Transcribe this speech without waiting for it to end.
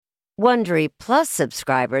Wondery Plus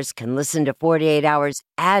subscribers can listen to 48 Hours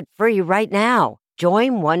ad-free right now.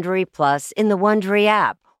 Join Wondery Plus in the Wondery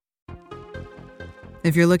app.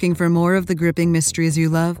 If you're looking for more of the gripping mysteries you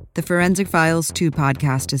love, the Forensic Files 2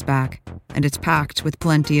 podcast is back, and it's packed with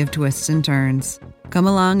plenty of twists and turns. Come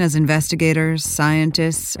along as investigators,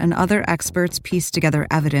 scientists, and other experts piece together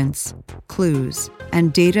evidence, clues,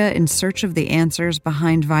 and data in search of the answers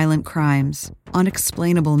behind violent crimes,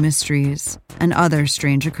 unexplainable mysteries, and other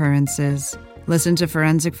strange occurrences. Listen to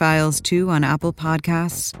Forensic Files 2 on Apple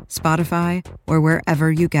Podcasts, Spotify, or wherever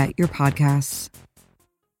you get your podcasts.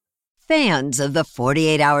 Fans of the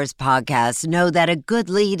 48 Hours podcast know that a good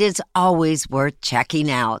lead is always worth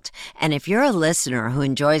checking out. And if you're a listener who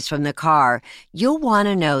enjoys from the car, you'll want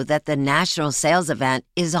to know that the national sales event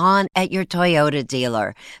is on at your Toyota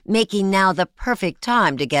dealer, making now the perfect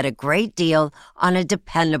time to get a great deal on a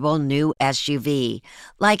dependable new SUV,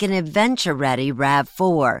 like an adventure-ready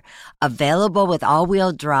RAV4. Available with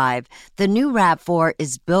all-wheel drive, the new RAV4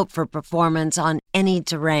 is built for performance on any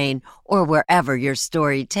terrain or wherever your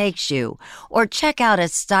story takes you. Or check out a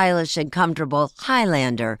stylish and comfortable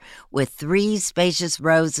Highlander with 3 spacious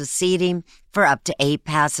rows of seating for up to 8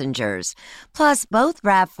 passengers. Plus, both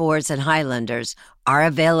RAV4s and Highlanders are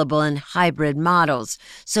available in hybrid models,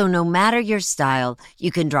 so no matter your style,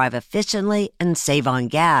 you can drive efficiently and save on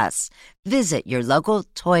gas. Visit your local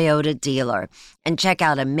Toyota dealer and check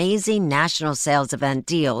out amazing national sales event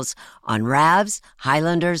deals on RAVs,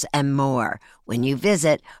 Highlanders, and more when you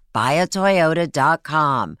visit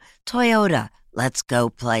buyatoyota.com. Toyota, let's go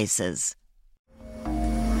places.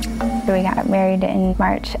 We got married in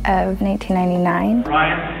March of 1999.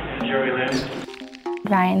 Ryan and Joey Lynn.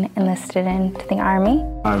 Ryan enlisted into the Army.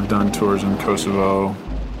 I've done tours in Kosovo,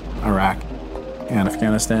 Iraq, and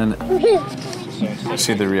Afghanistan. I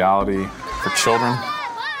see the reality for children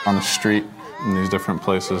on the street in these different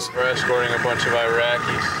places. We're escorting a bunch of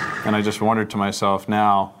Iraqis. And I just wondered to myself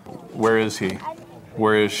now, where is he?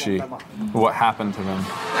 Where is she? What happened to them?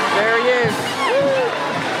 There he is.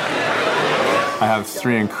 I have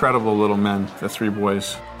 3 incredible little men, the 3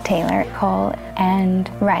 boys, Taylor, Cole, and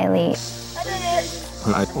Riley.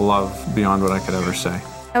 who I love beyond what I could ever say.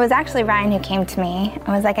 It was actually Ryan who came to me and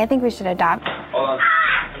was like, I think we should adopt. Hold on.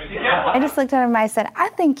 I just looked at him and I said, I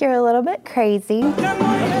think you're a little bit crazy.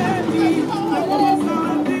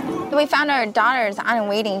 We found our daughters on a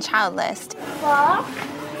waiting child list. 4,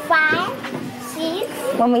 5,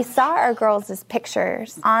 6. When we saw our girls'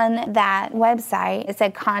 pictures on that website, it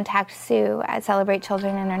said contact Sue at Celebrate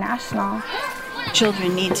Children International.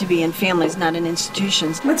 Children need to be in families, not in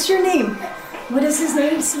institutions. What's your name? What is his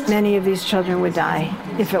name? Many of these children would die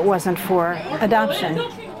if it wasn't for adoption.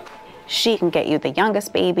 She can get you the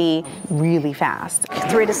youngest baby really fast.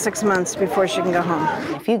 3 to 6 months before she can go home.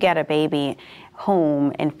 If you get a baby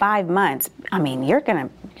home in 5 months, I mean, you're gonna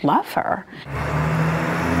love her.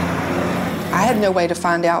 I had no way to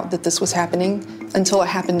find out that this was happening until it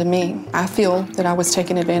happened to me. I feel that I was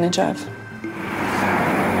taken advantage of.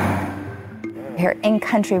 Her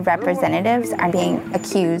in-country representatives are being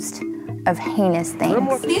accused of heinous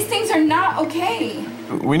things. These things are not okay.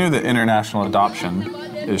 We knew that international adoption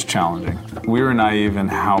is challenging. We were naive in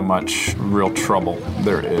how much real trouble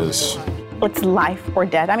there is. It's life or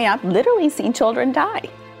death. I mean, I've literally seen children die.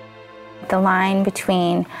 The line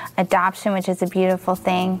between adoption, which is a beautiful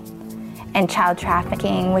thing, and child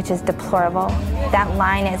trafficking, which is deplorable, that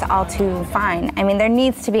line is all too fine. I mean, there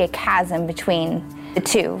needs to be a chasm between the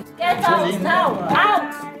two. Get out now!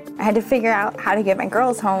 Out! I had to figure out how to get my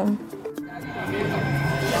girls home.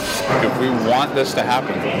 If we want this to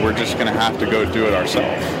happen, we're just gonna have to go do it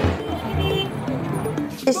ourselves.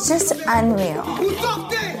 It's just unreal.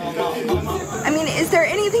 I mean, is there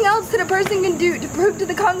anything else that a person can do to prove to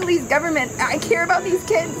the Congolese government I care about these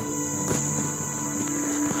kids?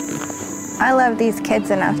 I love these kids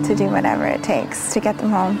enough to do whatever it takes to get them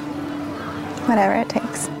home. Whatever it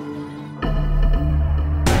takes.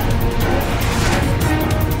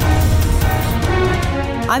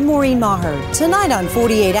 I'm Maureen Maher. Tonight on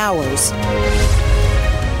 48 Hours,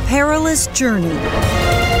 Perilous Journey.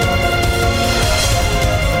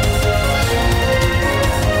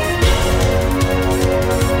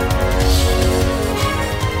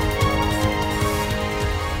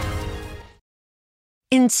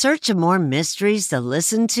 In search of more mysteries to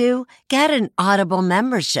listen to? Get an Audible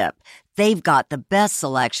membership. They've got the best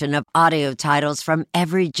selection of audio titles from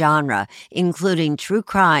every genre, including true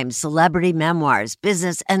crime, celebrity memoirs,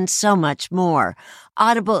 business, and so much more.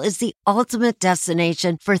 Audible is the ultimate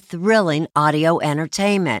destination for thrilling audio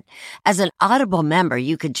entertainment. As an Audible member,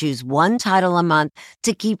 you can choose one title a month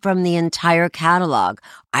to keep from the entire catalog.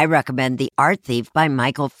 I recommend The Art Thief by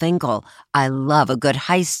Michael Finkel. I love a good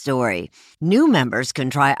heist story. New members can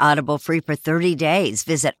try Audible free for 30 days.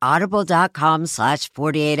 Visit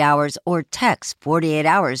audible.com/48hours or text 48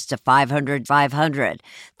 hours to 500 500.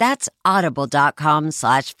 That's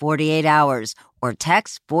audible.com/48 hours or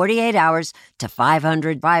text 48 hours to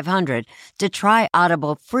 500 500 to try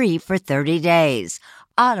Audible free for 30 days.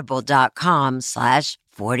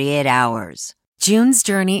 Audible.com/48 hours. June's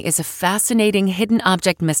Journey is a fascinating hidden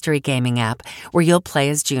object mystery gaming app where you'll play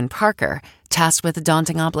as June Parker, tasked with a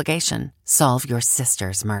daunting obligation: solve your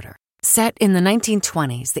sister's murder. Set in the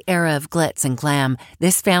 1920s, the era of glitz and glam,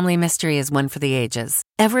 this family mystery is one for the ages.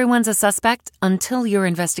 Everyone's a suspect until your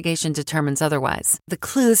investigation determines otherwise. The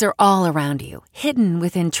clues are all around you, hidden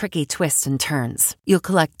within tricky twists and turns. You'll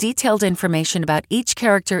collect detailed information about each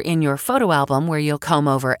character in your photo album where you'll comb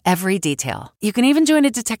over every detail. You can even join a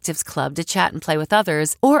detectives club to chat and play with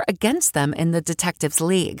others or against them in the Detectives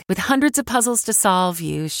League. With hundreds of puzzles to solve,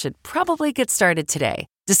 you should probably get started today.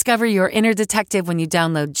 Discover your inner detective when you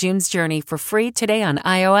download June's Journey for free today on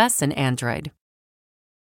iOS and Android.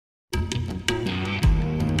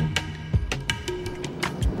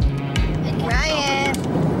 Ryan.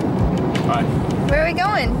 Hi. Where are we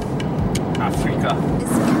going? Africa.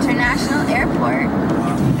 It's International Airport.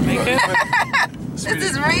 Make it.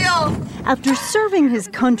 This is real. After serving his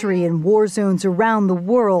country in war zones around the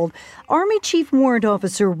world, Army Chief Warrant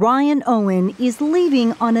Officer Ryan Owen is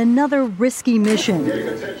leaving on another risky mission.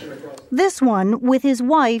 This one with his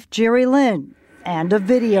wife, Jerry Lynn, and a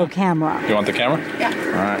video camera. You want the camera? Yeah.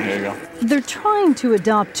 All right, here you go. They're trying to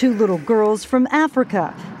adopt 2 little girls from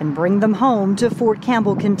Africa and bring them home to Fort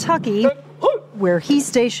Campbell, Kentucky, where he's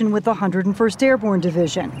stationed with the 101st Airborne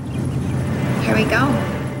Division. Here we go.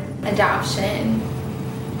 Adoption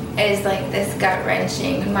is like this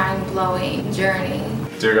gut-wrenching, mind-blowing journey.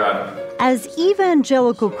 Dear God. As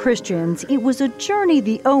evangelical Christians, it was a journey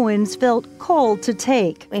the Owens felt called to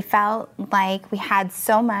take. We felt like we had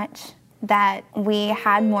so much that we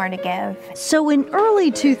had more to give. So in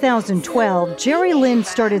early 2012, Jerry Lynn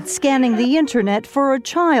started scanning the internet for a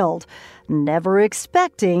child, never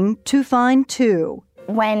expecting to find 2.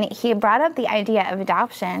 When he brought up the idea of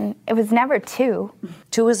adoption, it was never 2.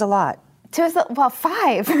 2 is a lot. 2 is,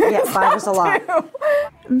 5. Yeah, 5 is a lot.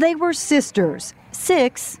 They were sisters,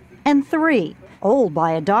 6 and 3, old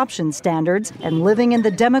by adoption standards, and living in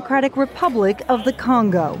the Democratic Republic of the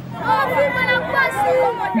Congo.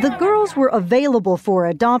 The girls were available for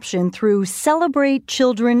adoption through Celebrate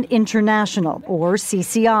Children International, or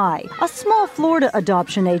CCI, a small Florida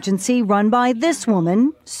adoption agency run by this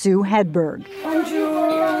woman, Sue Hedberg.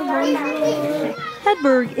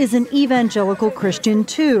 Hedberg is an evangelical Christian,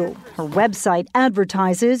 too. Her website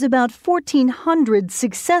advertises about 1,400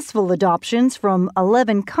 successful adoptions from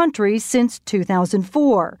 11 countries since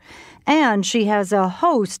 2004. And she has a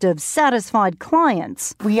host of satisfied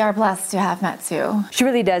clients. We are blessed to have met Sue. She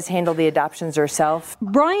really does handle the adoptions herself.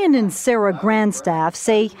 Brian and Sarah Grandstaff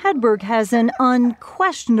say Hedberg has an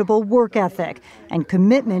unquestionable work ethic and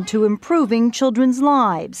commitment to improving children's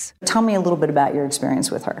lives. Tell me a little bit about your experience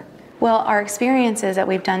with her. Well, our experience is that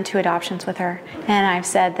we've done 2 adoptions with her, and I've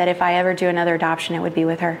said that if I ever do another adoption, it would be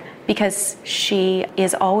with her, because she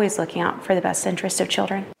is always looking out for the best interest of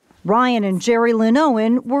children. Ryan and Jerry Lynn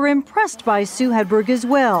Owen were impressed by Sue Hedberg as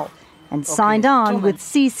well, and signed on with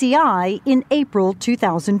CCI in April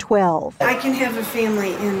 2012. I can have a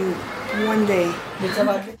family in one day.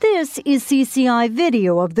 This is CCI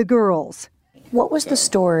video of the girls. What was the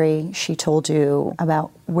story she told you about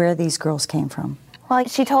where these girls came from? Well,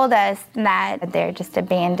 she told us that they're just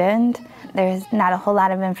abandoned. There's not a whole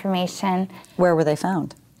lot of information. Where were they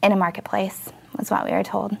found? In a marketplace, was what we were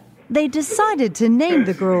told. They decided to name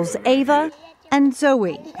the girls Ava and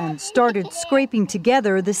Zoe and started scraping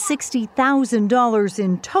together the $60,000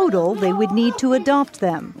 in total they would need to adopt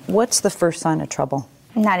them. What's the first sign of trouble?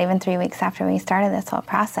 Not even 3 weeks after we started this whole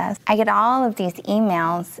process, I get all of these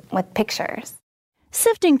emails with pictures.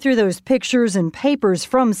 Sifting through those pictures and papers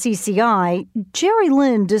from CCI, Jerry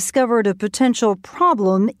Lynn discovered a potential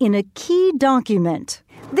problem in a key document.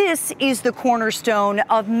 This is the cornerstone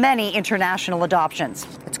of many international adoptions.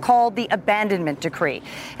 It's called the Abandonment Decree,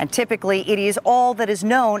 and typically it is all that is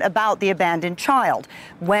known about the abandoned child,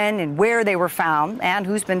 when and where they were found, and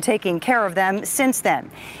who's been taking care of them since then.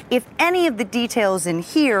 If any of the details in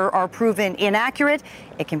here are proven inaccurate,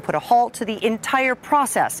 it can put a halt to the entire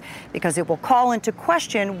process because it will call into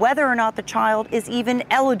question whether or not the child is even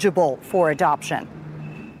eligible for adoption.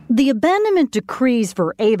 The abandonment decrees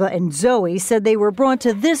for Ava and Zoe said they were brought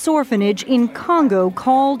to this orphanage in Congo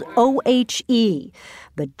called OHE.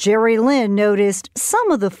 But Jerry Lynn noticed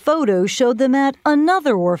some of the photos showed them at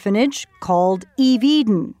another orphanage called Eve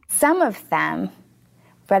Eden. Some of them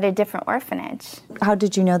were at a different orphanage. How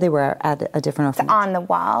did you know they were at a different orphanage? It's on the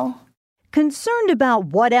wall. Concerned about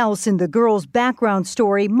what else in the girl's background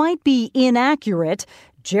story might be inaccurate,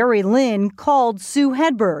 Jerry Lynn called Sue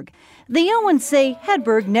Hedberg. The Owens say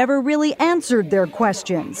Hedberg never really answered their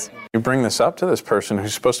questions. You bring this up to this person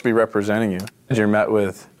who's supposed to be representing you, and you're met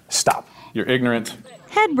with, stop, you're ignorant.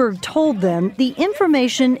 Hedberg told them the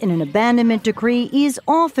information in an abandonment decree is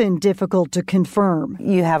often difficult to confirm.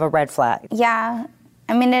 You have a red flag. Yeah,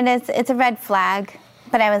 I mean, it's a red flag,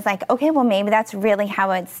 but I was like, okay, well, maybe that's really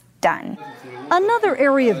how it's done. Another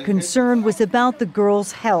area of concern was about the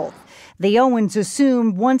girl's health. The Owens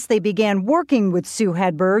assumed once they began working with Sue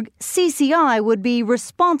Hedberg, CCI would be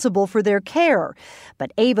responsible for their care.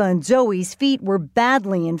 But Ava and Zoe's feet were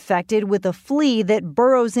badly infected with a flea that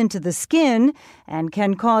burrows into the skin and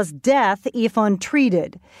can cause death if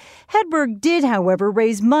untreated. Hedberg did, however,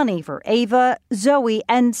 raise money for Ava, Zoe,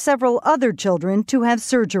 and several other children to have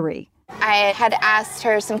surgery. I had asked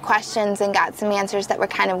her some questions and got some answers that were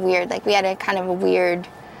kind of weird. Like, we had a kind of a weird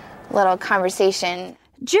little conversation.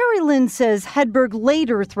 Jerry Lynn says Hedberg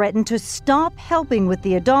later threatened to stop helping with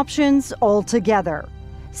the adoptions altogether.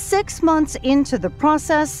 6 months into the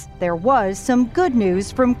process, there was some good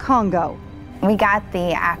news from Congo. We got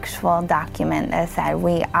the actual document that said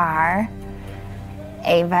we are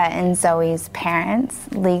Ava and Zoe's parents,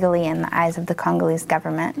 legally in the eyes of the Congolese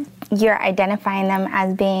government. You're identifying them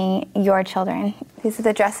as being your children. These are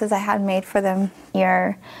the dresses I had made for them.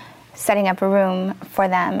 You're setting up a room for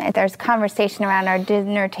them. There's conversation around our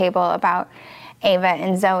dinner table about Ava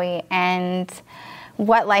and Zoe and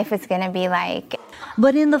what life is going to be like.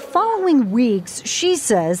 But in the following weeks, she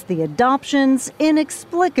says the adoptions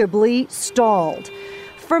inexplicably stalled.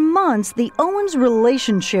 For months, the Owens'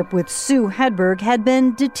 relationship with Sue Hedberg had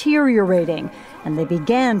been deteriorating, and they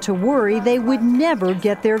began to worry they would never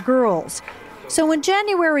get their girls. So in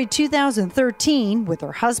January 2013, with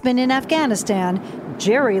her husband in Afghanistan,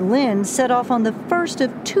 Jerry Lynn set off on the first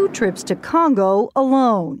of 2 trips to Congo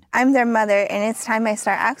alone. I'm their mother, and it's time I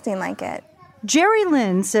start acting like it. Jerry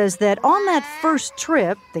Lynn says that on that first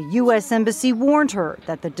trip, the U.S. Embassy warned her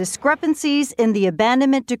that the discrepancies in the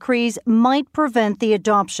abandonment decrees might prevent the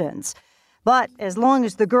adoptions. But as long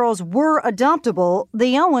as the girls were adoptable,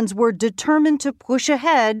 the Owens were determined to push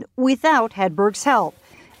ahead without Hedberg's help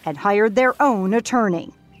and hired their own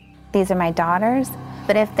attorney. These are my daughters,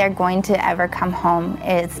 but if they're going to ever come home,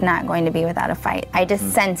 it's not going to be without a fight. I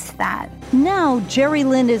just sensed that. Now Jerry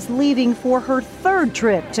Lynn is leaving for her 3rd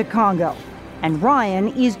trip to Congo, and Ryan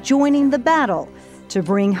is joining the battle to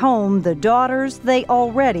bring home the daughters they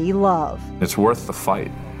already love. It's worth the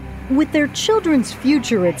fight. With their children's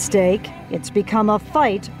future at stake, it's become a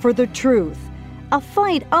fight for the truth. A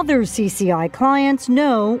fight other CCI clients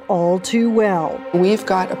know all too well. We've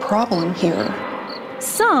got a problem here.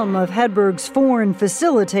 Some of Hedberg's foreign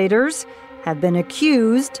facilitators have been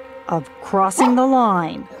accused of crossing the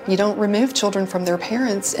line. You don't remove children from their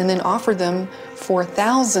parents and then offer them for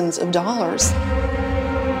thousands of dollars.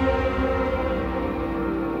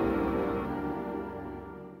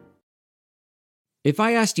 If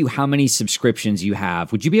I asked you how many subscriptions you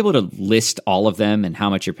have, would you be able to list all of them and how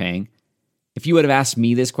much you're paying? If you would have asked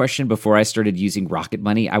me this question before I started using Rocket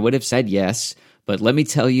Money, I would have said yes, but let me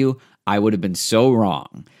tell you, I would have been so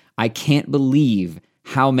wrong. I can't believe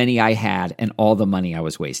how many I had and all the money I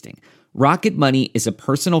was wasting. Rocket Money is a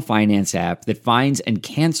personal finance app that finds and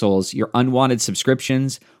cancels your unwanted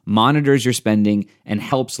subscriptions, monitors your spending, and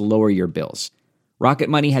helps lower your bills. Rocket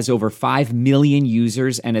Money has over 5 million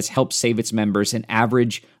users and has helped save its members an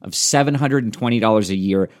average of $720 a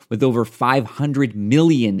year with over 500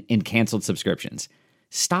 million in canceled subscriptions.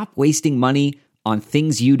 Stop wasting money on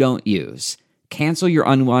things you don't use. Cancel your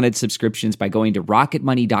unwanted subscriptions by going to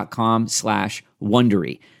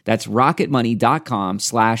rocketmoney.com/Wondery. That's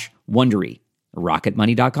rocketmoney.com/Wondery.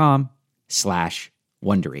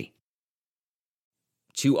 rocketmoney.com/Wondery.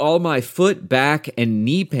 To all my foot, back, and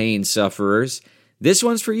knee pain sufferers, this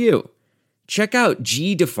one's for you. Check out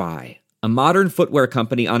G-Defy, a modern footwear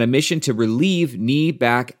company on a mission to relieve knee,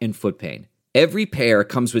 back, and foot pain. Every pair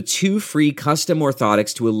comes with 2 free custom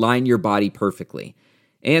orthotics to align your body perfectly.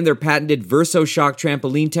 And their patented VersoShock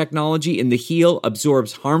trampoline technology in the heel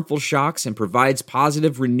absorbs harmful shocks and provides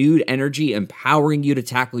positive, renewed energy, empowering you to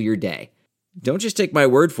tackle your day. Don't just take my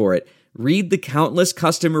word for it. Read the countless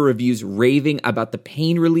customer reviews raving about the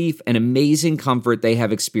pain relief and amazing comfort they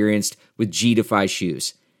have experienced with G-Defy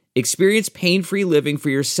shoes. Experience pain-free living for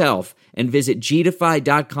yourself and visit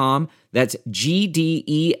gdefy.com, that's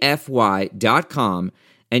GDEFY.com,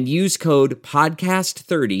 and use code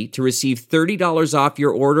PODCAST30 to receive $30 off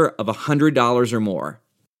your order of $100 or more.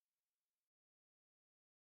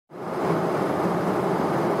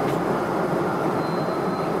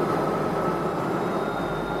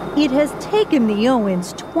 It has taken the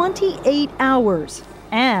Owens 28 hours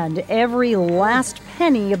and every last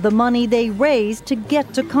penny of the money they raised to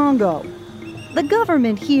get to Congo. The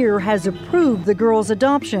government here has approved the girls'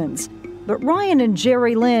 adoptions, but Ryan and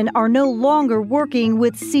Jerry Lynn are no longer working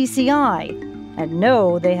with CCI and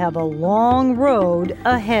know they have a long road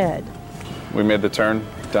ahead. We made the turn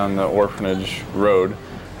down the orphanage road.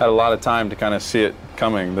 Had a lot of time to kind of see it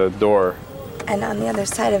coming, the door. And on the other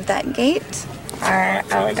side of that gate are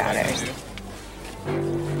our daughters.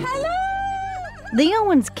 The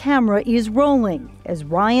Owens camera is rolling as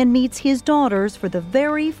Ryan meets his daughters for the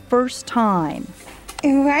very first time.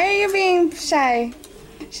 Why are you being shy?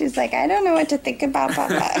 She's like, I don't know what to think about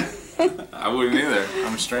Papa. I wouldn't either.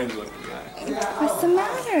 I'm a strange looking guy. What's the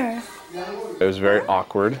matter? It was very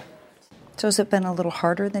awkward. So has it been a little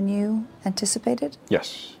harder than you anticipated?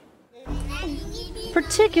 Yes.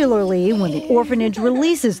 Particularly when the orphanage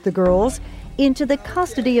releases the girls into the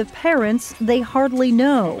custody of parents they hardly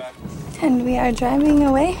know. And we are driving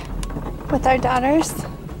away with our daughters,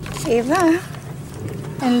 Ava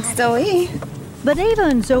and Zoe. But Ava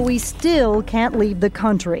and Zoe still can't leave the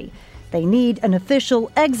country. They need an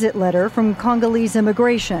official exit letter from Congolese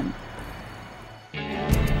immigration.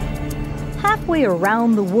 Halfway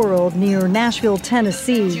around the world near Nashville,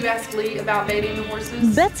 Tennessee, Did you ask Lee about baiting the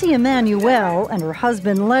horses? Betsy Emanuel and her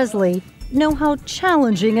husband Leslie know how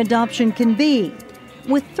challenging adoption can be.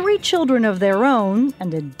 With 3 children of their own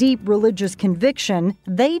and a deep religious conviction,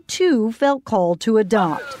 they too felt called to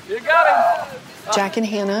adopt. You got it. Jack and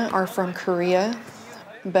Hannah are from Korea.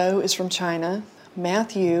 Bo is from China.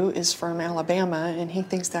 Matthew is from Alabama, and he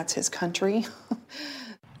thinks that's his country.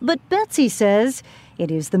 But Betsy says it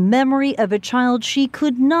is the memory of a child she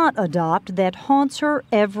could not adopt that haunts her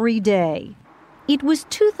every day. It was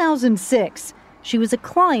 2006. She was a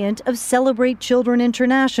client of Celebrate Children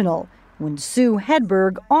International when Sue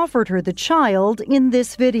Hedberg offered her the child in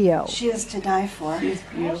this video. She is to die for. She's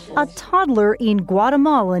beautiful. A toddler in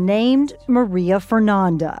Guatemala named Maria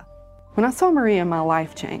Fernanda. When I saw Maria, my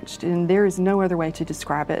life changed, and there is no other way to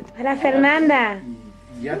describe it. Hola, Fernanda.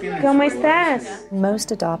 ¿Cómo estás?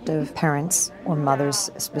 Most adoptive parents, or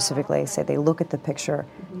mothers specifically, say they look at the picture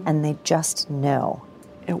and they just know.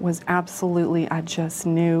 It was absolutely, I just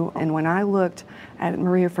knew. And when I looked at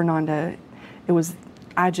Maria Fernanda,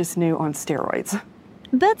 I just knew on steroids.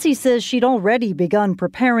 Betsy says she'd already begun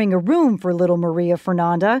preparing a room for little Maria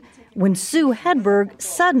Fernanda when Sue Hedberg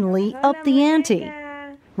suddenly upped the ante.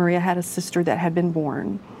 Maria had a sister that had been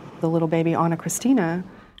born, the little baby Anna Christina.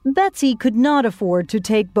 Betsy could not afford to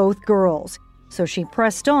take both girls, so she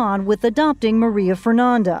pressed on with adopting Maria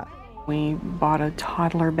Fernanda. We bought a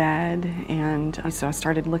toddler bed, and so I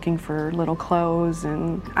started looking for little clothes,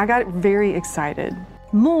 and I got very excited.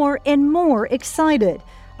 More and more excited,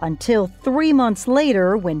 until 3 months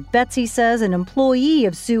later when Betsy says an employee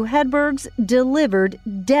of Sue Hedberg's delivered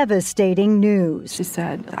devastating news. She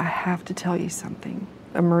said, I have to tell you something.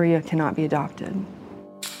 Maria cannot be adopted.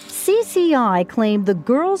 CCI claimed the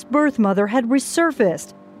girl's birth mother had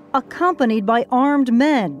resurfaced, accompanied by armed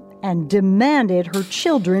men, and demanded her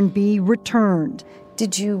children be returned.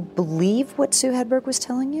 Did you believe what Sue Hedberg was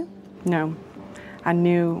telling you? No. I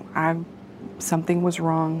knew something was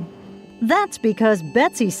wrong. That's because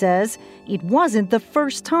Betsy says it wasn't the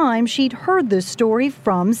first time she'd heard this story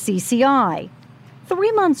from CCI.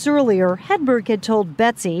 3 months earlier, Hedberg had told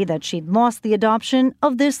Betsy that she'd lost the adoption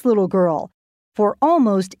of this little girl for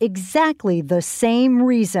almost exactly the same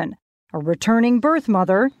reason: a returning birth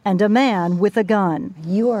mother and a man with a gun.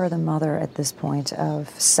 You are the mother at this point of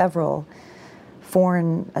several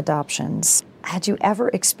foreign adoptions. Had you ever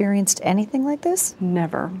experienced anything like this?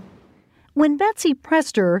 Never. When Betsy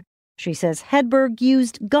pressed her, she says Hedberg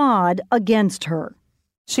used God against her.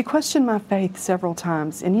 She questioned my faith several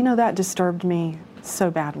times, and that disturbed me so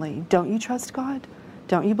badly. Don't you trust God?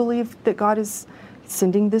 Don't you believe that God is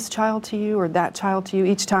sending this child to you or that child to you?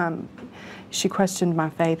 Each time she questioned my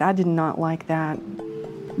faith. I did not like that.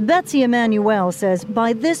 Betsy Emanuel says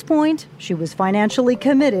by this point, she was financially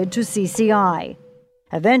committed to CCI.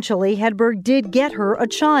 Eventually, Hedberg did get her a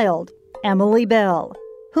child, Emily Bell,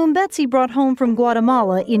 whom Betsy brought home from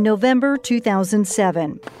Guatemala in November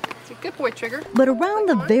 2007. It's a good boy, Trigger. But around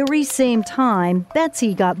the very same time,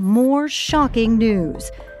 Betsy got more shocking news.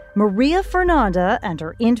 Maria Fernanda and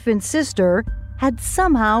her infant sister had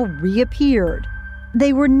somehow reappeared.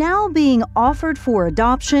 They were now being offered for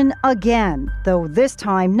adoption again, though this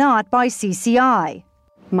time not by CCI.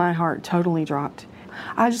 My heart totally dropped.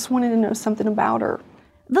 I just wanted to know something about her.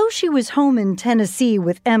 Though she was home in Tennessee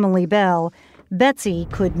with Emily Bell, Betsy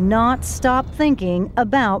could not stop thinking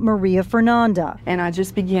about Maria Fernanda. And I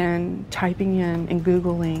just began typing in and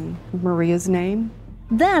Googling Maria's name.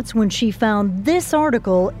 That's when she found this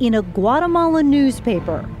article in a Guatemalan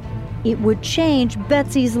newspaper. It would change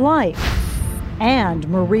Betsy's life and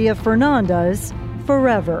Maria Fernanda's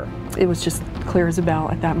forever. It was just clear as a bell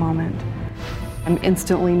at that moment. I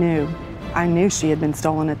instantly knew. I knew she had been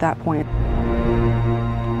stolen at that point.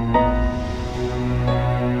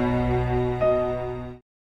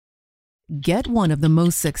 Get one of the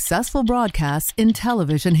most successful broadcasts in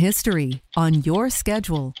television history on your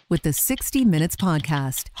schedule with the 60 Minutes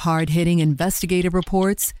Podcast. Hard-hitting investigative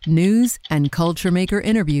reports, news, and culture maker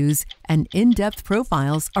interviews, and in-depth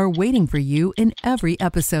profiles are waiting for you in every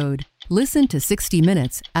episode. Listen to 60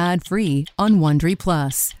 Minutes ad-free on Wondery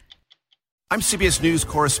Plus. I'm CBS News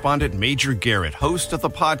correspondent Major Garrett, host of the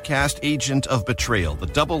podcast Agent of Betrayal, The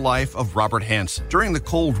Double Life of Robert Hanssen. During the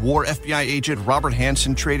Cold War, FBI agent Robert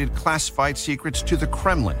Hanssen traded classified secrets to the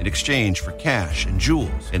Kremlin in exchange for cash and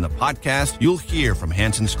jewels. In the podcast, you'll hear from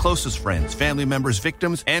Hanssen's closest friends, family members,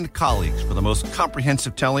 victims, and colleagues for the most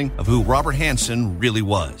comprehensive telling of who Robert Hanssen really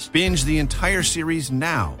was. Binge the entire series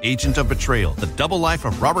now. Agent of Betrayal, The Double Life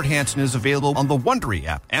of Robert Hanssen is available on the Wondery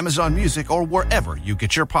app, Amazon Music, or wherever you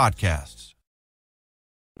get your podcasts.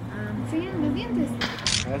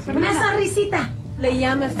 Una sonrisita. Le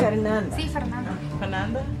llama Fernanda. Sí, Fernanda.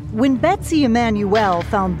 Fernanda? When Betsy Emanuel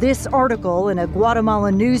found this article in a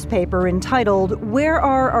Guatemalan newspaper entitled, "Where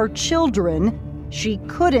Are Our Children?" she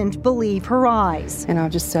couldn't believe her eyes. And I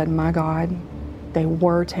just said, my God, they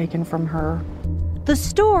were taken from her. The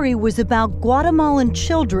story was about Guatemalan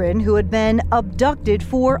children who had been abducted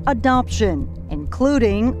for adoption,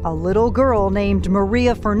 including a little girl named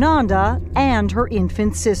Maria Fernanda and her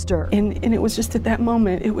infant sister. And it was just at that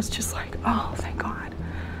moment, it was just like, oh, thank God.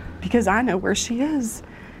 Because I know where she is.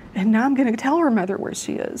 And now I'm going to tell her mother where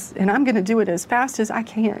she is. And I'm going to do it as fast as I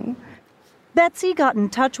can. Betsy got in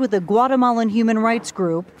touch with a Guatemalan human rights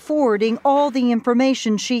group, forwarding all the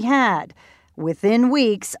information she had. Within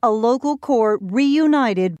weeks, a local court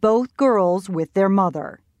reunited both girls with their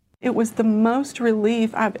mother. It was the most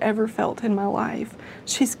relief I've ever felt in my life.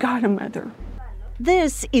 She's got a mother.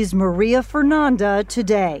 This is Maria Fernanda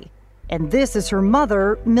today, and this is her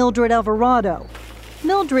mother, Mildred Alvarado.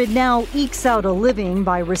 Mildred now ekes out a living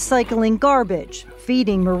by recycling garbage,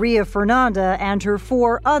 feeding Maria Fernanda and her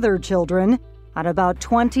 4 other children at about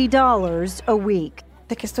 $20 a week.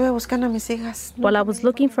 While I was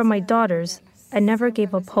looking for my daughters, I never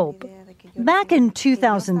gave up hope. Back in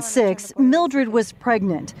 2006, Mildred was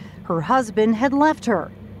pregnant. Her husband had left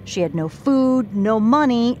her. She had no food, no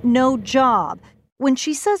money, no job. When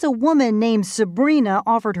she says a woman named Sabrina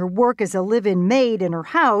offered her work as a live-in maid in her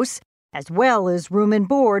house, as well as room and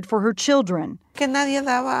board for her children.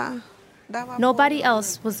 Nobody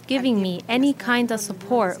else was giving me any kind of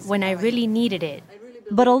support when I really needed it.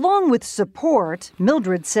 But along with support,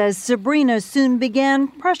 Mildred says Sabrina soon began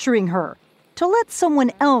pressuring her to let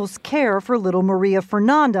someone else care for little Maria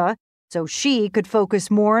Fernanda so she could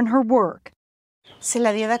focus more on her work. She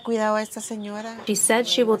said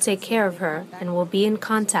she will take care of her and will be in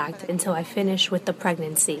contact until I finish with the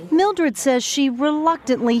pregnancy. Mildred says she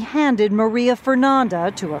reluctantly handed Maria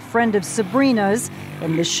Fernanda to a friend of Sabrina's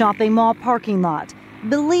in the shopping mall parking lot,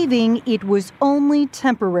 believing it was only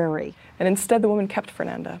temporary. And instead, the woman kept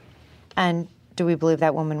Fernanda. And do we believe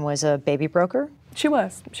that woman was a baby broker? She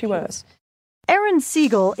was. Erin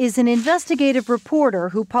Siegel is an investigative reporter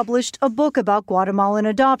who published a book about Guatemalan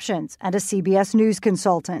adoptions and a CBS News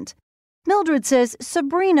consultant. Mildred says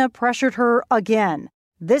Sabrina pressured her again,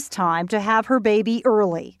 this time to have her baby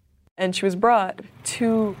early. And she was brought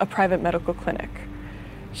to a private medical clinic.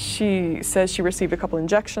 She says she received a couple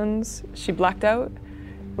injections. She blacked out.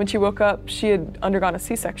 When she woke up, she had undergone a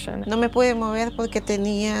C-section. I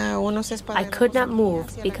could not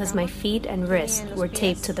move because my feet and wrists were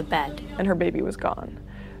taped to the bed. And her baby was gone.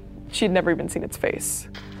 She had never even seen its face.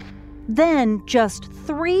 Then, just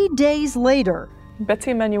 3 days later,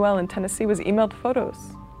 Betsy Emanuel in Tennessee was emailed photos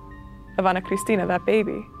of Ana Cristina, that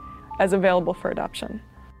baby, as available for adoption.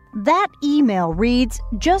 That email reads,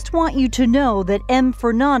 "Just want you to know that M.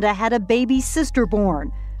 Fernanda had a baby sister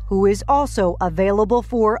born, who is also available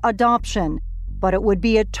for adoption, but it would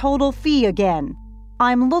be a total fee again.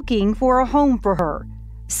 I'm looking for a home for her.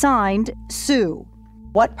 Signed, Sue."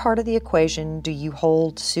 What part of the equation do you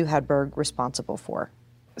hold Sue Hedberg responsible for?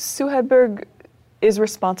 Sue Hedberg is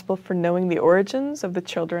responsible for knowing the origins of the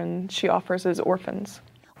children she offers as orphans.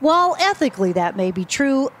 While ethically that may be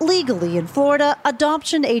true, legally in Florida,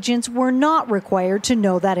 adoption agents were not required to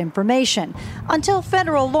know that information until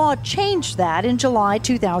federal law changed that in July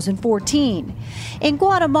 2014. In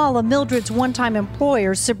Guatemala, Mildred's one-time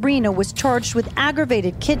employer, Sabrina, was charged with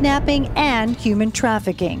aggravated kidnapping and human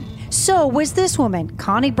trafficking. So was this woman,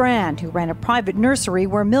 Connie Brand, who ran a private nursery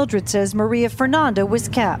where Mildred says Maria Fernanda was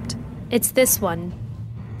kept. It's this one.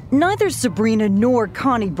 Neither Sabrina nor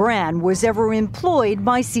Connie Brand was ever employed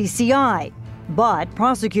by CCI. But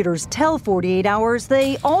prosecutors tell 48 Hours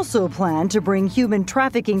they also plan to bring human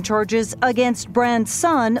trafficking charges against Brand's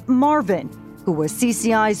son, Marvin, who was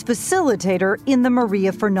CCI's facilitator in the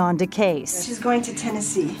Maria Fernanda case. She's going to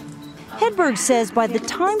Tennessee. Hedberg says by the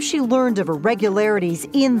time she learned of irregularities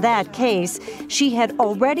in that case, she had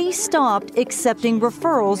already stopped accepting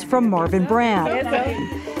referrals from Marvin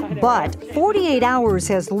Brand. But 48 Hours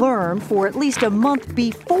has learned for at least a month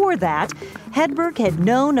before that, Hedberg had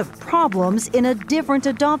known of problems in a different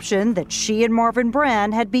adoption that she and Marvin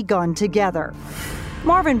Brand had begun together.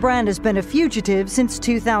 Marvin Brand has been a fugitive since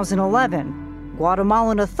 2011.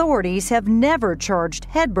 Guatemalan authorities have never charged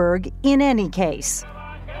Hedberg in any case.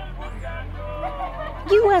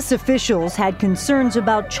 U.S. officials had concerns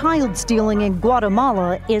about child stealing in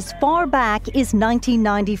Guatemala as far back as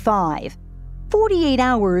 1995. 48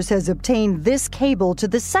 Hours has obtained this cable to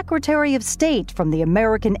the Secretary of State from the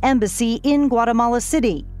American Embassy in Guatemala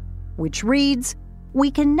City, which reads,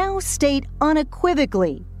 "We can now state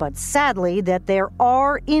unequivocally, but sadly, that there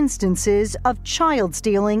are instances of child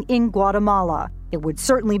stealing in Guatemala. It would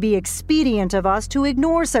certainly be expedient of us to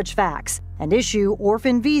ignore such facts and issue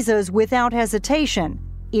orphan visas without hesitation.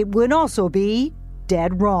 It would also be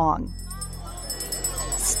dead wrong."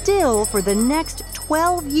 Still, for the next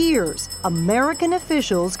 12 years, American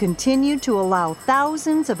officials continued to allow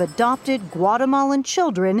thousands of adopted Guatemalan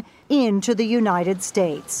children into the United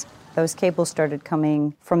States. Those cables started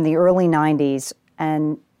coming from the early 90s,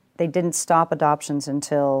 and they didn't stop adoptions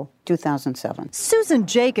until 2007. Susan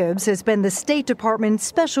Jacobs has been the State Department's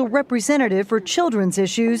special representative for children's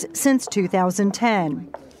issues since 2010.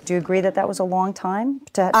 Do you agree that that was a long time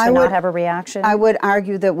to not have a reaction? I would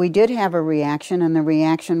argue that we did have a reaction, and the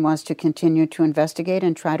reaction was to continue to investigate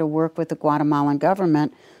and try to work with the Guatemalan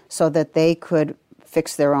government so that they could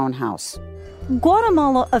fix their own house.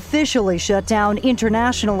 Guatemala officially shut down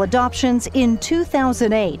international adoptions in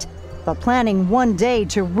 2008, but planning one day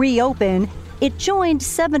to reopen, it joined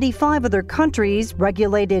 75 other countries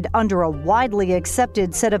regulated under a widely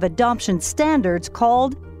accepted set of adoption standards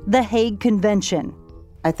called the Hague Convention.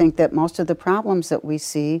 I think that most of the problems that we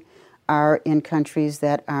see are in countries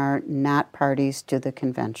that are not parties to the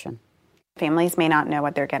convention. Families may not know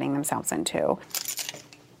what they're getting themselves into.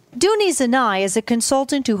 Dooney Zanai is a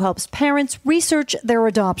consultant who helps parents research their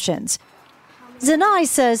adoptions. Zanai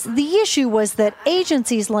says the issue was that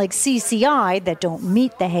agencies like CCI that don't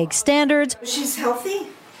meet the Hague standards She's healthy?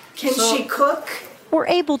 Can she cook? Were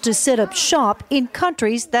able to set up shop in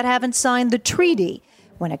countries that haven't signed the treaty.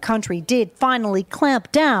 When a country did finally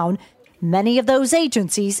clamp down, many of those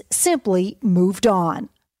agencies simply moved on.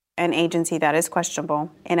 An agency that is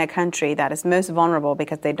questionable in a country that is most vulnerable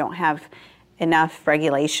because they don't have enough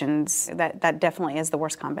regulations, that definitely is the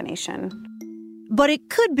worst combination. But it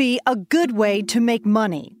could be a good way to make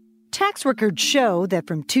money. Tax records show that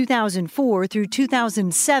from 2004 through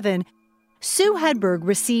 2007, Sue Hedberg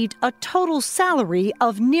received a total salary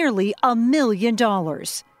of nearly $1 million.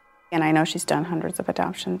 And I know she's done hundreds of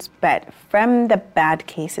adoptions, but from the bad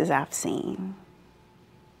cases I've seen,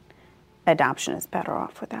 adoption is better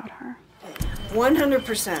off without her.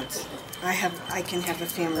 100%. I can have a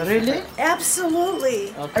family. Really?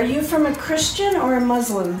 Absolutely. Okay. Are you from a Christian or a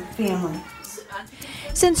Muslim family?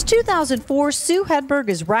 Since 2004, Sue Hedberg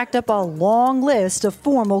has racked up a long list of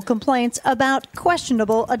formal complaints about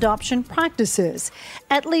questionable adoption practices,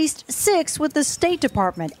 at least 6 with the State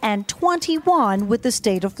Department and 21 with the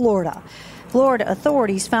state of Florida. Florida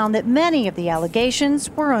authorities found that many of the allegations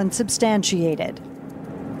were unsubstantiated.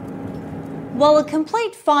 While a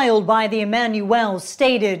complaint filed by the Emmanuels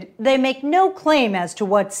stated they make no claim as to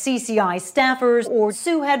what CCI staffers or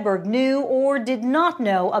Sue Hedberg knew or did not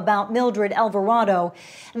know about Mildred Alvarado,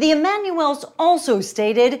 the Emmanuels also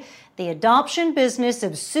stated the adoption business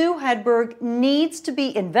of Sue Hedberg needs to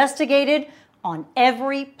be investigated on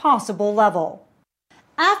every possible level.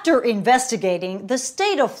 After investigating, the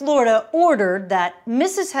state of Florida ordered that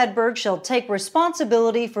Mrs. Hedberg shall take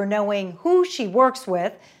responsibility for knowing who she works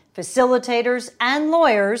with, facilitators and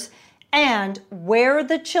lawyers, and where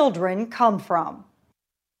the children come from.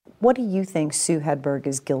 What do you think Sue Hedberg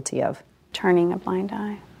is guilty of? Turning a blind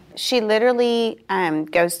eye. She literally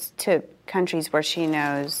goes to countries where she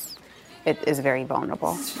knows it is very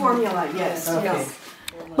vulnerable. It's formula, yes. Okay. Yes.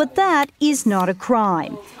 But that is not a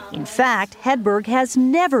crime. In fact, Hedberg has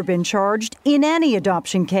never been charged in any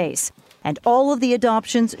adoption case. And all of the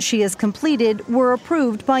adoptions she has completed were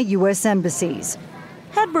approved by U.S. embassies.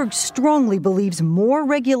 Hedberg strongly believes more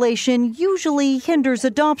regulation usually hinders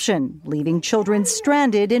adoption, leaving children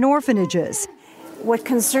stranded in orphanages. What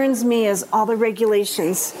concerns me is all the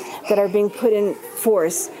regulations that are being put in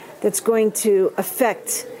force that's going to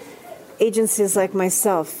affect agencies like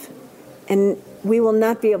myself, and we will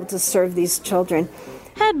not be able to serve these children.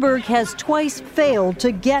 Hedberg has twice failed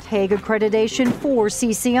to get Hague accreditation for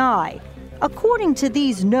CCI. According to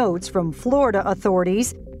these notes from Florida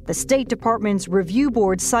authorities, the State Department's review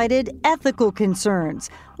board cited ethical concerns,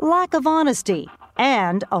 lack of honesty,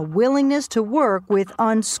 and a willingness to work with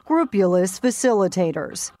unscrupulous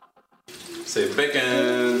facilitators. Say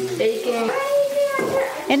bacon. Bacon.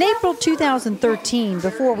 In April 2013,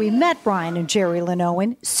 before we met Brian and Jerry Lynn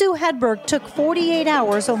Owen, Sue Hedberg took 48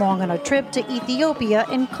 hours along on a trip to Ethiopia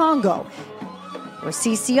and Congo, where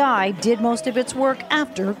CCI did most of its work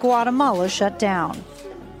after Guatemala shut down.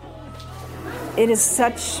 It is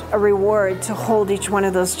such a reward to hold each one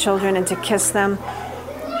of those children and to kiss them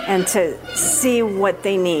and to see what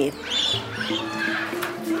they need.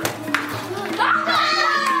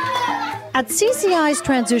 At CCI's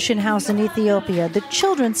transition house in Ethiopia, the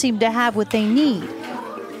children seem to have what they need.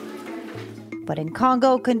 But in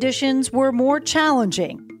Congo, conditions were more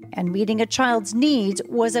challenging, and meeting a child's needs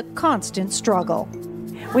was a constant struggle.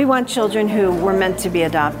 We want children who were meant to be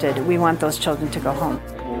adopted. We want those children to go home.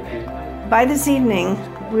 By this evening,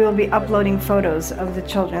 we will be uploading photos of the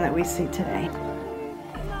children that we see today.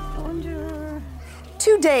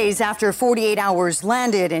 2 days after 48 Hours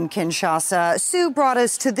landed in Kinshasa, Sue brought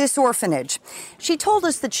us to this orphanage. She told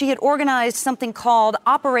us that she had organized something called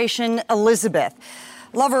Operation Elizabeth.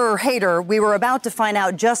 Lover or hater, we were about to find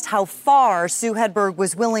out just how far Sue Hedberg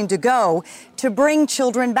was willing to go to bring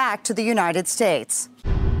children back to the United States.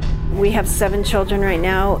 We have 7 children right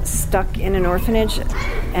now stuck in an orphanage,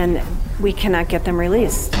 and we cannot get them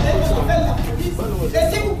released.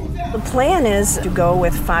 The plan is to go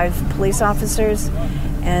with 5 police officers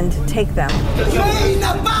and take them,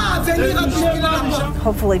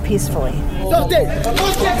 hopefully peacefully.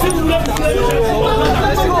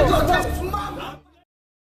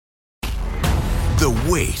 The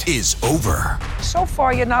wait is over. So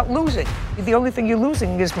far, you're not losing. The only thing you're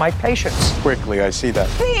losing is my patience. Quickly, I see that.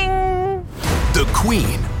 Bing! The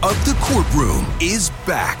queen of the courtroom is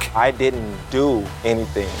back. I didn't do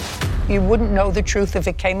anything. You wouldn't know the truth if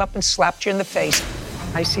it came up and slapped you in the face.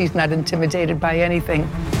 I see he's not intimidated by anything.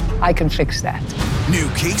 I can fix that. New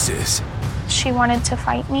cases. She wanted to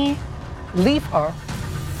fight me. Leave her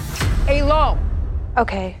alone.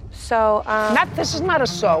 Okay, so, This is not a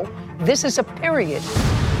so. This is a period.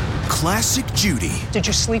 Classic Judy. Did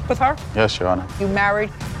you sleep with her? Yes, Your Honor. You married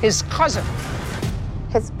his cousin.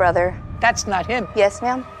 his brother. That's not him. Yes,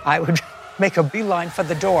 ma'am. I would make a beeline for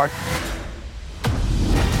the door.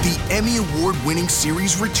 The Emmy Award-winning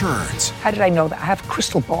series returns. How did I know that? I have a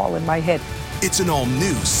crystal ball in my head. It's an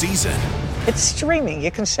all-new season. It's streaming.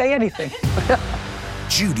 You can say anything.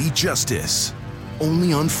 Judy Justice.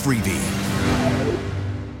 Only on Freevee.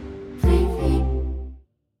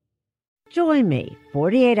 Join me,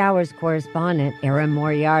 48 Hours correspondent Erin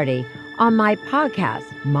Moriarty, on my podcast,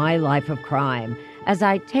 My Life of Crime, as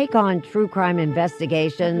I take on true crime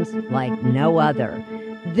investigations like no other.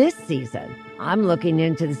 This season, I'm looking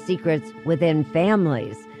into the secrets within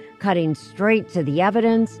families, cutting straight to the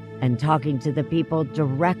evidence and talking to the people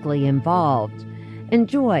directly involved.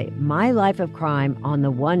 Enjoy My Life of Crime on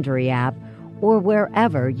the Wondery app or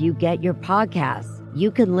wherever you get your podcasts.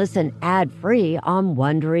 You can listen ad-free on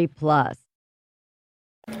Wondery Plus.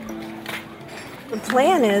 The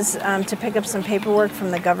plan is to pick up some paperwork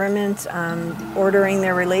from the government ordering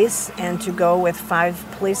their release and to go with 5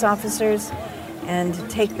 police officers and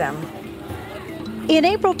take them. In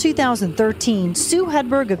April 2013, Sue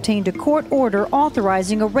Hedberg obtained a court order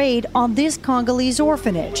authorizing a raid on this Congolese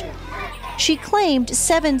orphanage. She claimed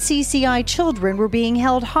 7 CCI children were being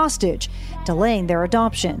held hostage, delaying their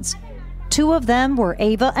adoptions. 2 of them were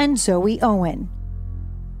Ava and Zoe Owen.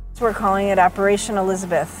 So we're calling it Operation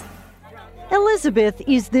Elizabeth. Elizabeth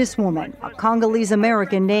is this woman, a Congolese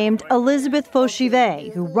American named Elizabeth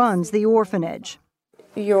Fauchivet, who runs the orphanage.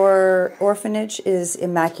 Your orphanage is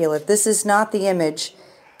immaculate. This is not the image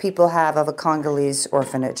people have of a Congolese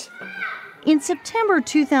orphanage. In September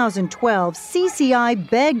 2012, CCI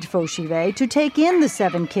begged Foshive to take in the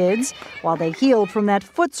 7 kids while they healed from that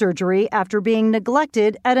foot surgery after being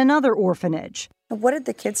neglected at another orphanage. What did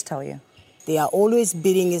the kids tell you? They are always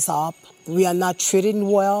beating us up. We are not treated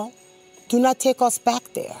well. Do not take us back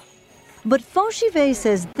there. But Foshive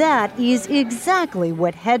says that is exactly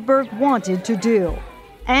what Hedberg wanted to do.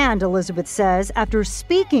 And Elizabeth says after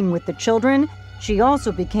speaking with the children, she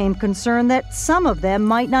also became concerned that some of them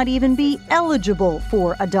might not even be eligible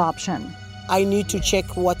for adoption. I need to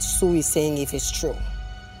check what Sue is saying if it's true.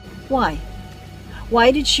 Why? Why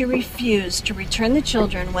did she refuse to return the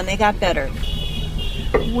children when they got better?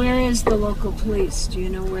 Where is the local police? Do you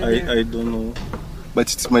know where they're? I don't know,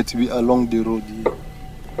 but it might be along the road here.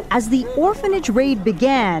 As the orphanage raid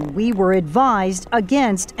began, we were advised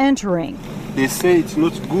against entering. They say it's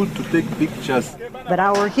not good to take pictures. But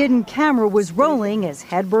our hidden camera was rolling as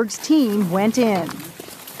Hedberg's team went in.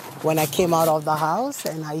 When I came out of the house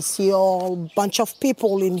and I see a whole bunch of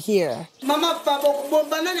people in here,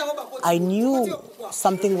 I knew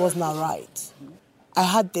something was not right. I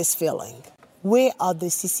had this feeling. Where are the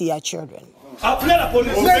CCI children? Though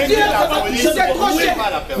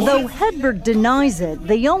Hedberg denies it,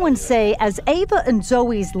 the Owens say as Ava and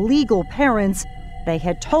Zoe's legal parents, they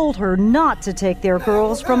had told her not to take their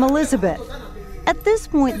girls from Elizabeth. At this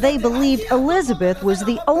point, they believed Elizabeth was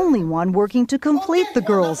the only one working to complete the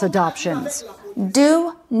girls' adoptions.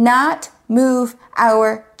 Do not move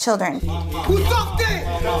our children.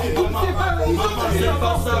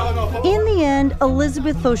 In the end,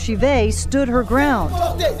 Elizabeth Foshive stood her ground.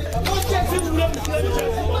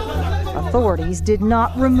 Authorities did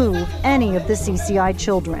not remove any of the CCI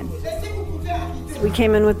children. We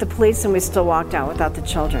came in with the police and we still walked out without the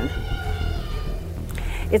children.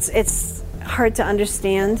 It's hard to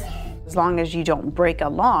understand. As long as you don't break a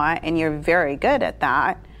law, and you're very good at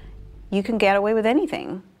that, you can get away with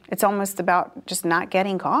anything. It's almost about just not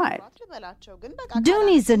getting caught.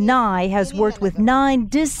 Dooney Zanai has worked with 9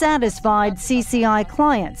 dissatisfied CCI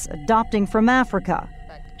clients adopting from Africa.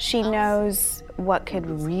 She knows what could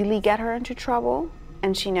really get her into trouble,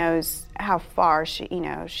 and she knows how far she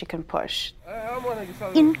can push.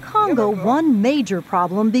 In Congo, one major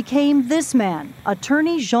problem became this man,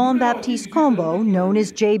 attorney Jean-Baptiste Combo, known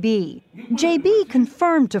as JB. JB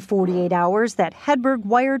confirmed to 48 Hours that Hedberg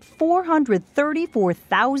wired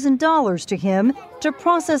 $434,000 to him to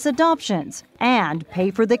process adoptions and pay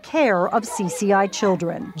for the care of CCI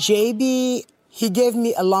children. JB, he gave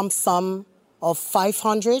me a lump sum of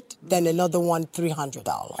 $500, then another one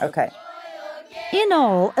 $300. Okay. In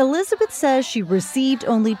all, Elizabeth says she received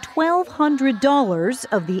only $1,200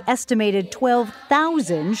 of the estimated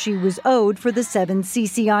 $12,000 she was owed for the 7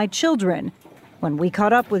 CCI children. When we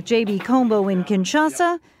caught up with J.B. Combo in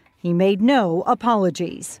Kinshasa, he made no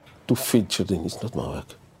apologies. To feed children is not my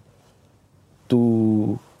work.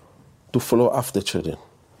 To follow after children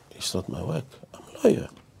is not my work. I'm a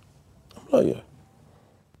lawyer.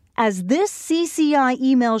 As this CCI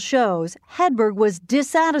email shows, Hedberg was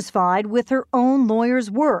dissatisfied with her own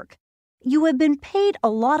lawyer's work. "You have been paid a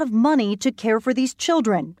lot of money to care for these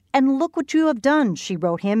children, and look what you have done," she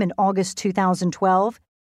wrote him in August 2012.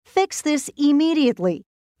 "Fix this immediately,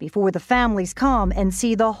 before the families come and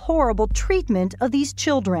see the horrible treatment of these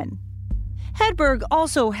children." Hedberg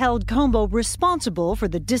also held Combo responsible for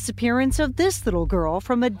the disappearance of this little girl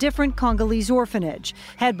from a different Congolese orphanage.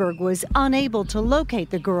 Hedberg was unable to locate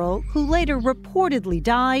the girl, who later reportedly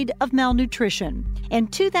died of malnutrition. In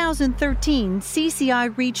 2013, CCI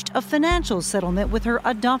reached a financial settlement with her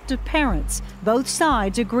adoptive parents. Both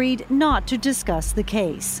sides agreed not to discuss the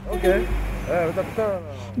case.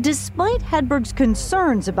 Despite Hedberg's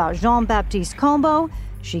concerns about Jean-Baptiste Combo,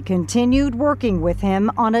 she continued working with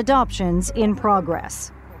him on adoptions in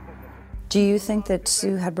progress. Do you think that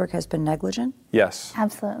Sue Hedberg has been negligent? Yes.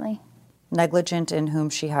 Absolutely. Negligent in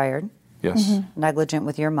whom she hired? Yes. Mm-hmm. Negligent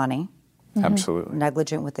with your money? Mm-hmm. Absolutely.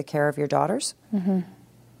 Negligent with the care of your daughters? Mm-hmm.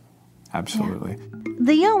 Absolutely.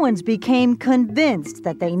 The Owens became convinced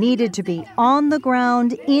that they needed to be on the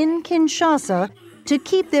ground in Kinshasa to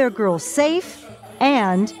keep their girls safe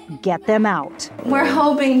and get them out. We're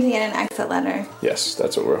hoping to get an exit letter. Yes,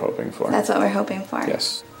 that's what we're hoping for. That's what we're hoping for.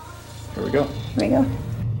 Yes. Here we go. Here we go.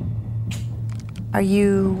 Are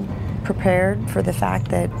you prepared for the fact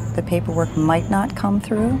that the paperwork might not come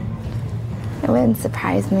through? It wouldn't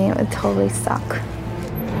surprise me. It would totally suck.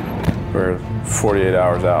 We're 48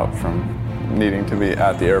 hours out from needing to be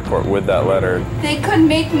at the airport with that letter. They could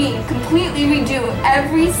make me completely redo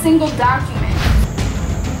every single document.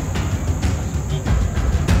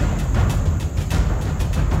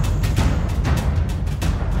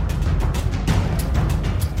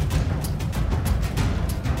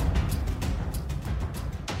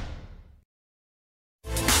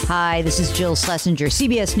 Hi, this is Jill Schlesinger,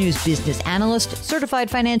 CBS News business analyst,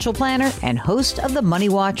 certified financial planner, and host of the Money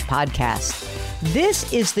Watch podcast.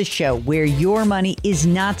 This is the show where your money is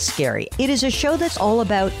not scary. It is a show that's all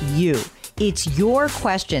about you. It's your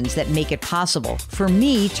questions that make it possible for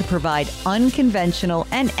me to provide unconventional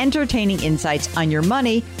and entertaining insights on your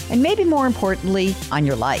money, and maybe more importantly, on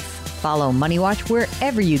your life. Follow Money Watch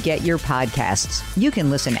wherever you get your podcasts. You can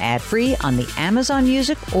listen ad-free on the Amazon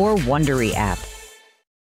Music or Wondery app.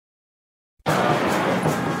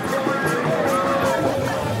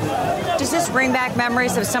 Does this bring back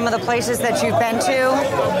memories of some of the places that you've been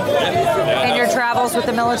to in your travels with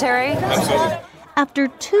the military? Absolutely. After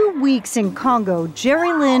 2 weeks in Congo,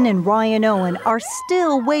 Jerry Lynn and Ryan Owen are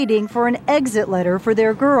still waiting for an exit letter for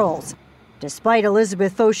their girls. Despite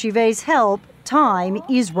Elizabeth Fauchive's help, time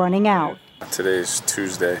is running out. Today's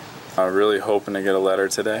Tuesday. I'm really hoping to get a letter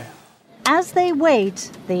today. As they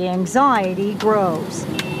wait, the anxiety grows.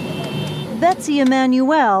 Betsy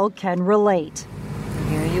Emanuel can relate.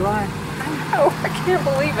 Here you are. I know, I can't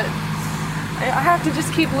believe it. I have to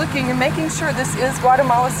just keep looking and making sure this is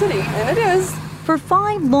Guatemala City, and it is. For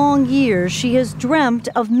 5 long years, she has dreamt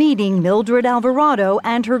of meeting Mildred Alvarado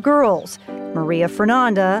and her girls, Maria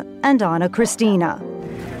Fernanda and Ana Cristina.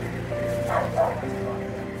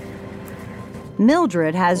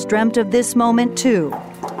 Mildred has dreamt of this moment too.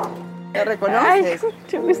 Hi.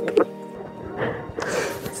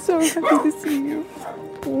 So happy to see you.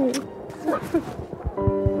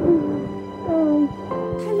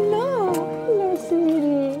 Hello. Hello,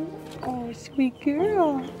 sweetie. Oh, sweet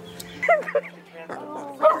girl.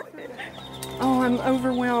 Oh, I'm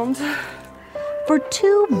overwhelmed. For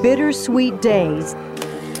 2 bittersweet days,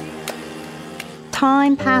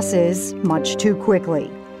 time passes much too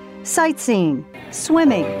quickly. Sightseeing,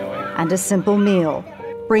 swimming, and a simple meal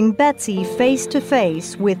bring Betsy face to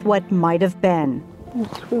face with what might have been.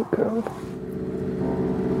 Sweet girl.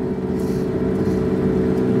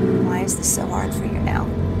 Why is this so hard for you now?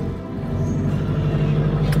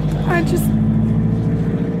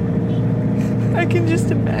 I can just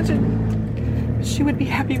imagine she would be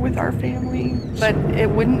happy with our family, but it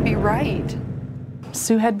wouldn't be right.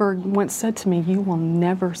 Sue Hedberg once said to me, "You will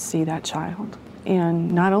never see that child."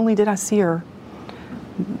 And not only did I see her,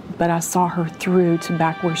 but I saw her through to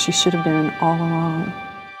back where she should have been all along.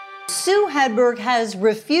 Sue Hedberg has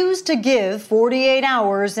refused to give 48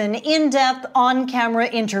 Hours an in-depth on-camera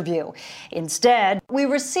interview. Instead, we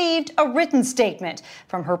received a written statement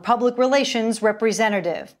from her public relations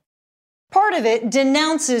representative. Part of it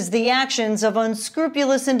denounces the actions of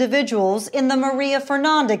unscrupulous individuals in the Maria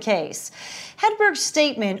Fernanda case. Hedberg's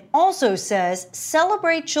statement also says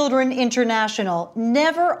Celebrate Children International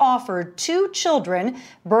never offered 2 children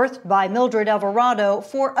birthed by Mildred Alvarado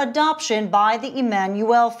for adoption by the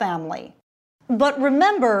Emanuel family. But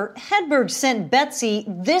remember, Hedberg sent Betsy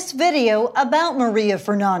this video about Maria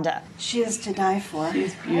Fernanda. She is to die for.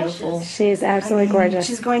 She's beautiful. She is absolutely gorgeous.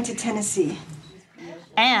 She's going to Tennessee.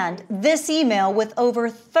 And this email with over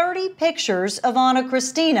 30 pictures of Ana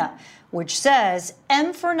Cristina, which says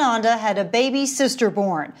M. Fernanda had a baby sister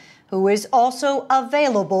born, who is also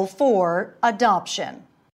available for adoption.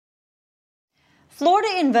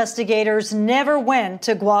 Florida investigators never went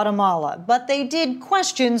to Guatemala, but they did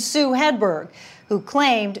question Sue Hedberg, who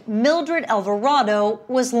claimed Mildred Alvarado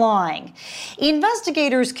was lying.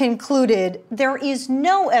 Investigators concluded there is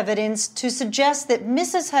no evidence to suggest that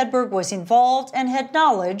Mrs. Hedberg was involved and had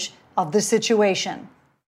knowledge of the situation.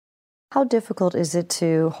 How difficult is it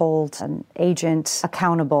to hold an agent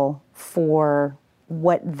accountable for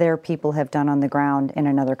what their people have done on the ground in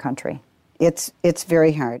another country? It's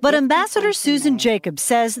very hard. But Ambassador Susan Jacobs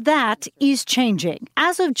says that is changing.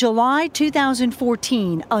 As of July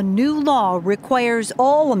 2014, a new law requires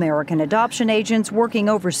all American adoption agents working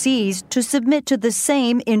overseas to submit to the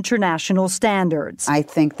same international standards. I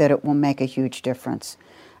think that it will make a huge difference.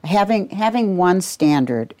 Having one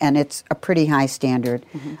standard, and it's a pretty high standard,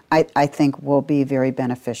 I think will be very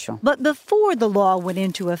beneficial. But before the law went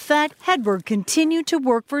into effect, Hedberg continued to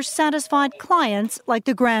work for satisfied clients like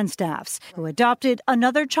the Grandstaffs, who adopted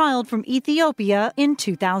another child from Ethiopia in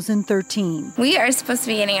 2013. We are supposed to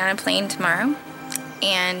be getting on a plane tomorrow,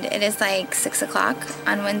 and it is like 6 o'clock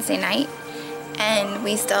on Wednesday night, and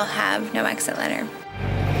we still have no exit letter.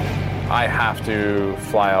 I have to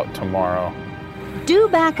fly out tomorrow. Due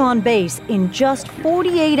back on base in just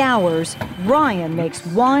 48 hours, Ryan makes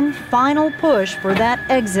one final push for that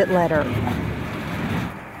exit letter.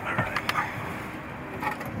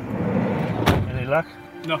 Any luck?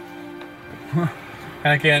 No.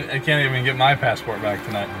 And I can't even get my passport back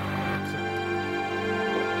tonight.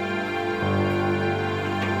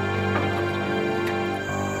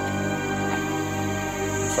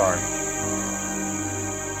 sorry.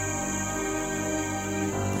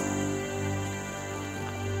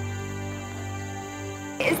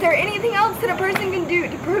 Is there anything else that a person can do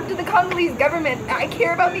to prove to the Congolese government I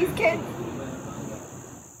care about these kids?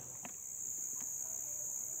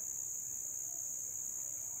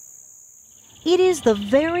 It is the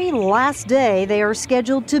very last day they are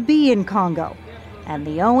scheduled to be in Congo, and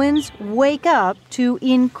the Owens wake up to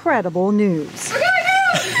incredible news. We're going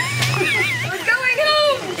home! We're going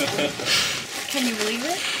home! Can you believe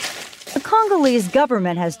it? The Congolese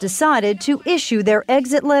government has decided to issue their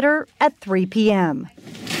exit letter at 3 p.m.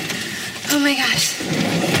 Oh my gosh.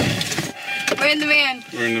 We're in the van.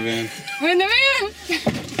 We're in the van. We're in the van!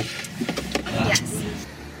 Yes.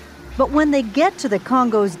 But when they get to the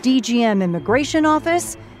Congo's DGM immigration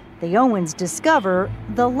office, the Owens discover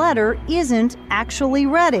the letter isn't actually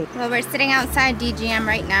ready. Well, we're sitting outside DGM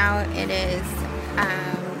right now. It is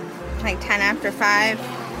like 10 after 5.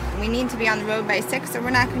 We need to be on the road by 6 or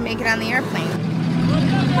we're not going to make it on the airplane.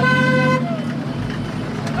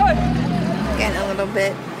 Getting a little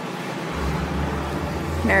bit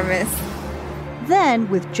nervous. Then,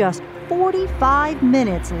 with just 45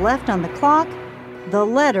 minutes left on the clock, the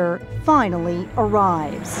letter finally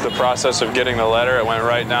arrives. The process of getting the letter, it went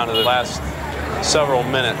right down to the last several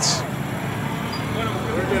minutes.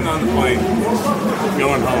 We're getting on the plane,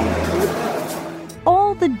 going home.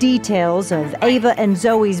 All the details of Ava and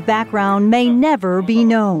Zoe's background may never be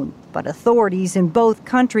known, but authorities in both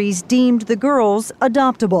countries deemed the girls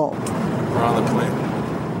adoptable. We're on the plane.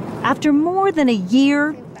 After more than a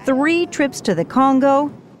year, 3 trips to the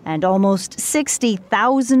Congo, and almost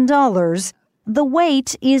 $60,000, the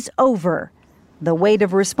wait is over. The weight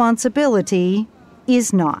of responsibility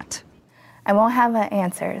is not. I won't have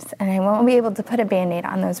answers, and I won't be able to put a Band-Aid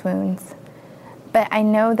on those wounds. But I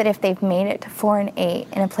know that if they've made it to 4 and 8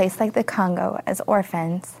 in a place like the Congo as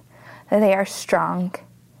orphans, that they are strong,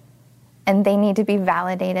 and they need to be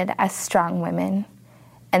validated as strong women,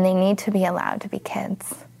 and they need to be allowed to be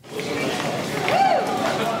kids.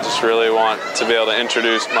 Just really want to be able to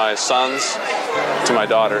introduce my sons to my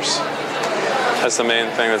daughters. That's the main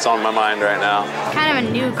thing that's on my mind right now. Kind of a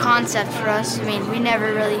new concept for us. I mean, we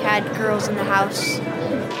never really had girls in the house.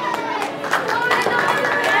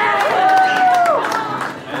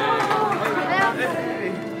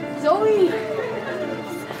 Zoe!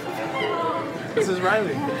 This is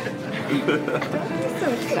Riley.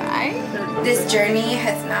 So shy. This journey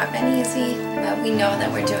has not been easy, but we know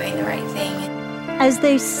that we're doing the right thing. As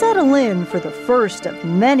they settle in for the first of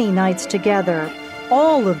many nights together,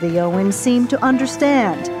 all of the Owens seem to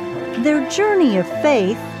understand their journey of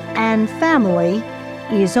faith and family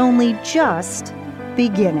is only just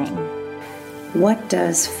beginning. What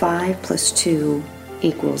does 5 + 2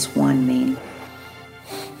 = 1 mean?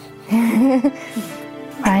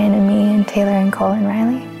 Ryan and me and Taylor and Cole and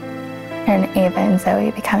Riley, and Ava and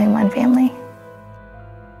Zoe becoming one family.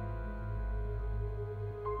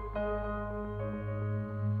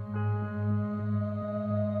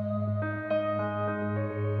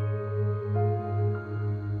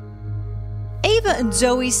 Ava and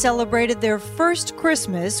Zoe celebrated their first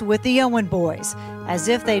Christmas with the Owen boys, as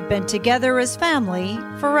if they'd been together as family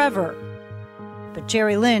forever. But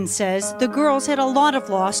Jerry Lynn says the girls had a lot of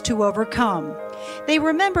loss to overcome. They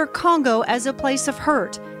remember Congo as a place of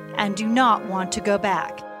hurt and do not want to go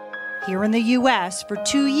back. Here in the U.S., for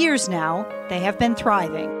 2 years now, they have been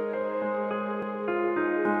thriving.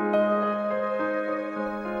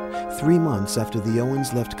 3 months after the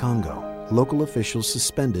Owens left Congo, local officials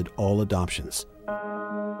suspended all adoptions.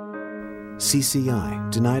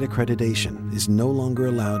 CCI, denied accreditation, is no longer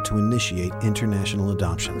allowed to initiate international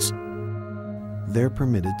adoptions. They're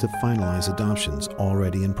permitted to finalize adoptions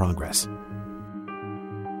already in progress.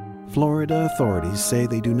 Florida authorities say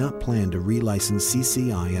they do not plan to relicense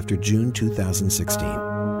CCI after June 2016.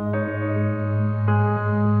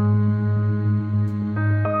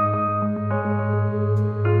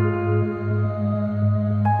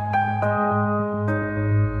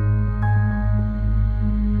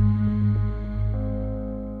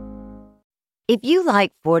 If you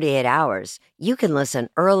like 48 Hours, you can listen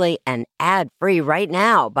early and ad-free right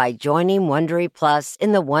now by joining Wondery Plus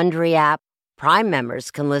in the Wondery app. Prime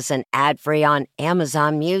members can listen ad-free on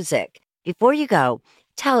Amazon Music. Before you go,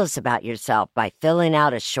 tell us about yourself by filling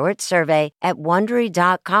out a short survey at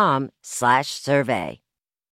Wondery.com/survey.